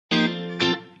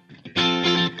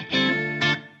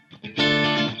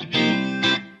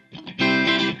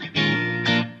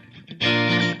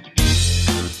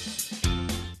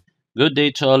Good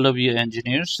day to all of you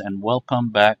engineers and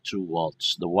welcome back to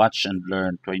WALTS, the Watch and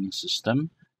Learn training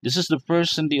system. This is the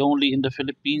first and the only in the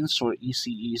Philippines where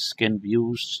ECEs can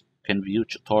view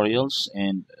tutorials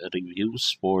and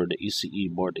reviews for the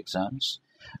ECE board exams.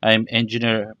 I'm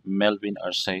engineer Melvin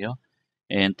Arceo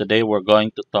and today we're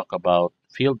going to talk about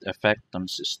field effect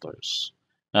transistors.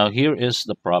 Now here is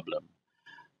the problem.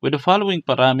 With the following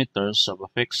parameters of a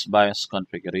fixed bias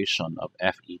configuration of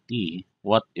FET,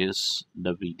 what is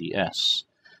the VDS?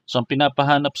 So ang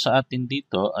pinapahanap sa atin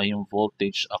dito ay yung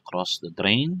voltage across the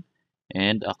drain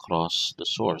and across the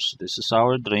source. This is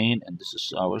our drain and this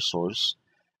is our source.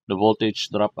 The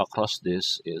voltage drop across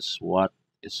this is what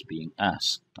is being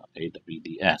asked, okay, the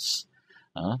VDS.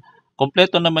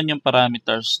 Kompleto naman yung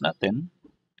parameters natin.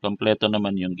 Kompleto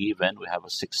naman yung given. We have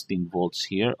a 16 volts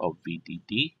here of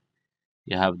VDD.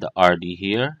 You have the RD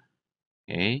here,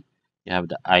 okay? You have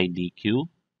the IDQ,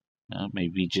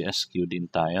 may VGSQ din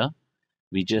tayo.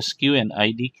 VGSQ and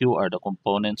IDQ are the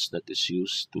components that is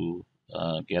used to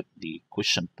get the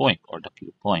quotient point or the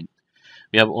Q point.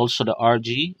 We have also the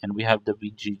RG and we have the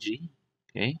VGG,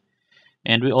 okay?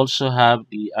 And we also have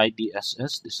the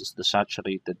IDSS. This is the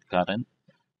saturated current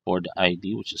for the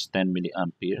ID, which is 10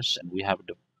 milliamperes, and we have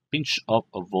the pinch off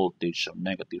of voltage of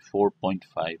negative 4.5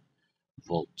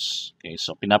 volts. Okay,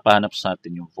 so pinapahanap sa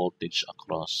atin yung voltage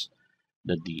across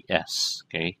the DS.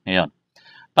 Okay, ngayon,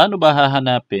 paano ba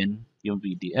hahanapin yung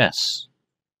VDS?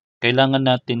 Kailangan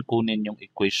natin kunin yung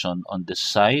equation on the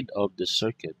side of the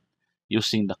circuit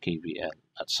using the KVL.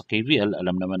 At sa KVL,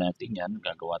 alam naman natin yan,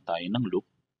 gagawa tayo ng loop,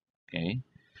 okay,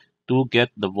 to get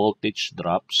the voltage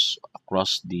drops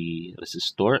across the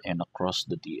resistor and across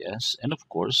the DS, and of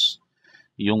course,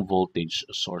 yung voltage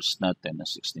source natin na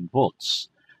 16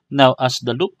 volts. Now, as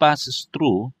the loop passes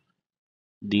through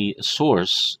the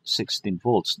source, 16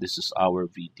 volts, this is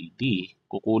our VDD,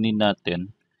 kukunin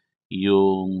natin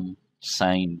yung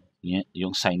sign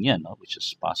niya, no, which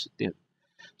is positive.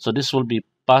 So, this will be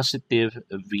positive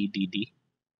VDD,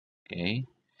 okay?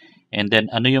 And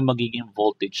then, ano yung magiging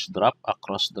voltage drop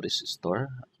across the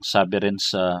resistor? Sabi rin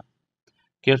sa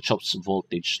Kirchhoff's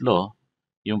voltage law,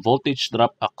 yung voltage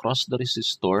drop across the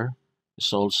resistor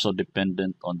is also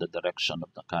dependent on the direction of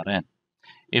the current.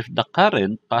 If the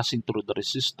current passing through the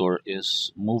resistor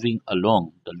is moving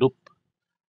along the loop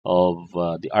of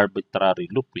the arbitrary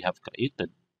loop we have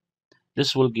created,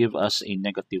 this will give us a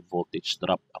negative voltage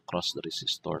drop across the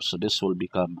resistor. So this will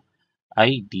become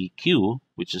IDQ,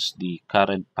 which is the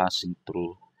current passing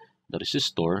through the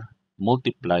resistor,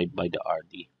 multiplied by the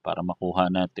RD para makuha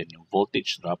natin yung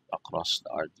voltage drop across the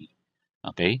RD.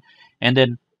 Okay? And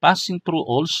then, passing through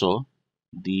also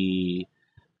the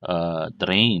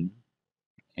drain,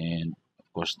 and of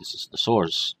course, this is the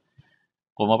source.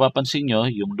 Kung mapapansin nyo,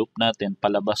 yung loop natin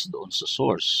palabas doon sa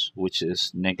source, which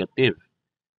is negative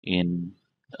in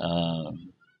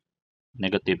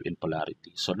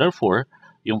polarity. So therefore,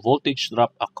 yung voltage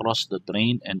drop across the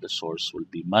drain and the source will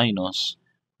be minus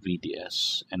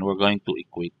VDS. And we're going to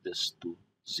equate this to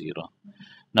 0.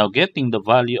 Now, getting the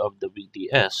value of the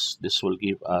VDS, this will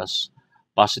give us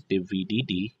positive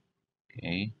VDD,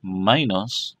 okay,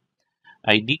 minus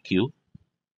IDQ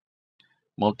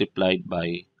multiplied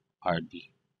by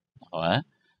RD. Okay?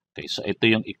 Okay, so ito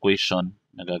yung equation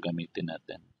na gagamitin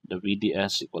natin. The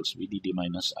VDS equals VDD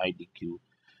minus IDQ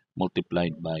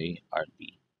multiplied by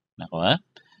RD. Okay?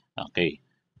 Okay.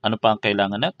 Ano pa ang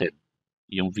kailangan natin?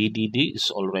 Yung VDD is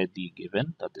already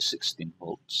given, that is 16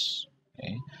 volts.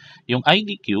 Okay. Yung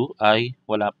IDQ ay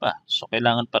wala pa. So,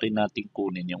 kailangan pa rin natin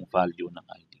kunin yung value ng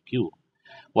IDQ.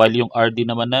 While yung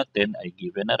RD naman natin ay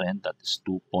given na rin, that is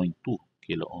 2.2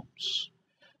 kilo ohms.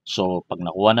 So, pag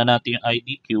nakuha na natin yung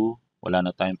IDQ, wala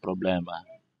na tayong problema.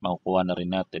 Makukuha na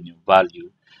rin natin yung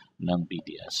value ng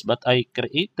VDS. But I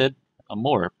created a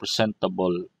more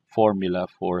presentable formula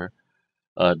for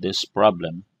this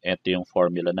problem. Ito yung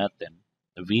formula natin.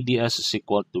 VDS is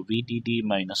equal to VDD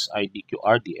minus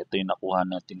IDQ-RD. Ito yung nakuha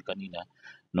natin kanina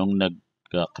nung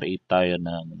nag-create tayo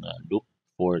ng loop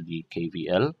for the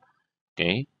KVL.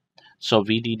 Okay? So,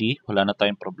 VDD, wala na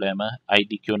tayong problema.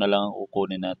 IDQ na lang ang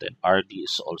kukunin natin. RD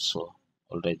is also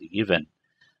already given.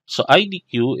 So,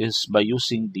 IDQ is by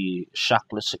using the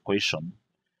shockless equation.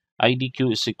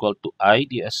 IDQ is equal to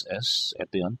IDSS,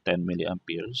 ito yun, 10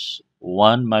 milliamperes,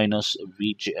 1 minus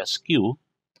VGSQ,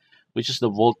 which is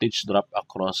the voltage drop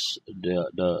across the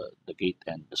gate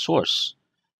and the source.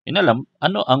 Inalam,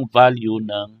 ano ang value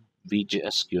ng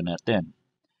VGSQ natin?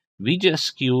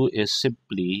 VGSQ is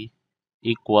simply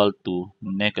equal to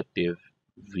negative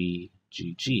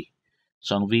VGG.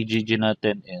 So, ang VGG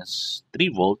natin is 3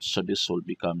 volts, so this will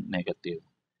become negative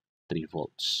 3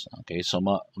 volts. Okay, so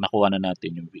nakuha na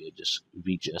natin yung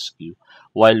VGSQ,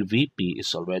 while VP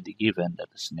is already given,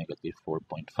 that is negative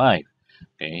 4.5.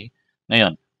 Okay,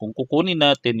 ngayon, kung kukunin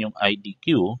natin yung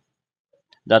IDQ,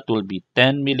 that will be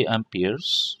 10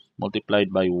 milliamperes multiplied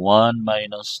by 1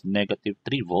 minus negative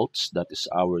 3 volts, that is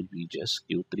our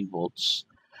VGSQ, 3 volts,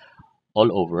 all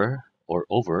over, or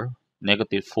over,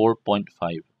 negative 4.5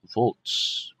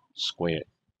 volts squared.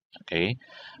 Okay?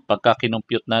 Pagka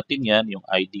kinumpute natin yan, yung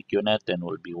IDQ natin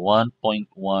will be 1.1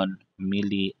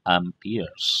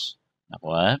 milliamperes.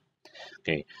 Nakuha?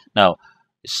 Okay. Now,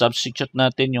 substitute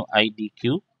natin yung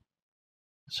IDQ.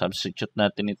 Substitute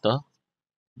natin ito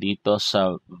dito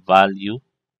sa value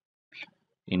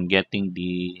in getting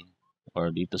the,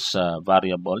 or dito sa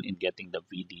variable in getting the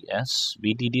VDS.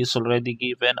 VDD is already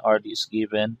given, RD is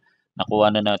given.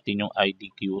 Nakuha na natin yung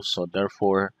IDQ, so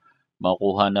therefore,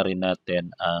 makuha na rin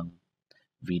natin ang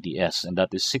VDS, and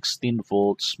that is 16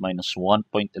 volts minus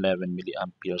 1.11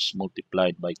 milliamperes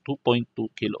multiplied by 2.2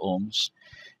 kilo ohms,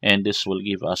 and this will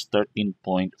give us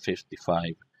 13.55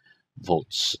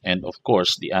 volts. And of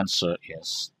course, the answer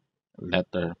is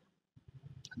letter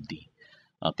D.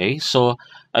 Okay, so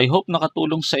I hope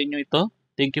nakatulong sa inyo ito.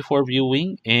 Thank you for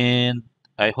viewing, and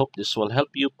I hope this will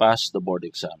help you pass the board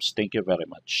exams. Thank you very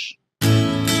much.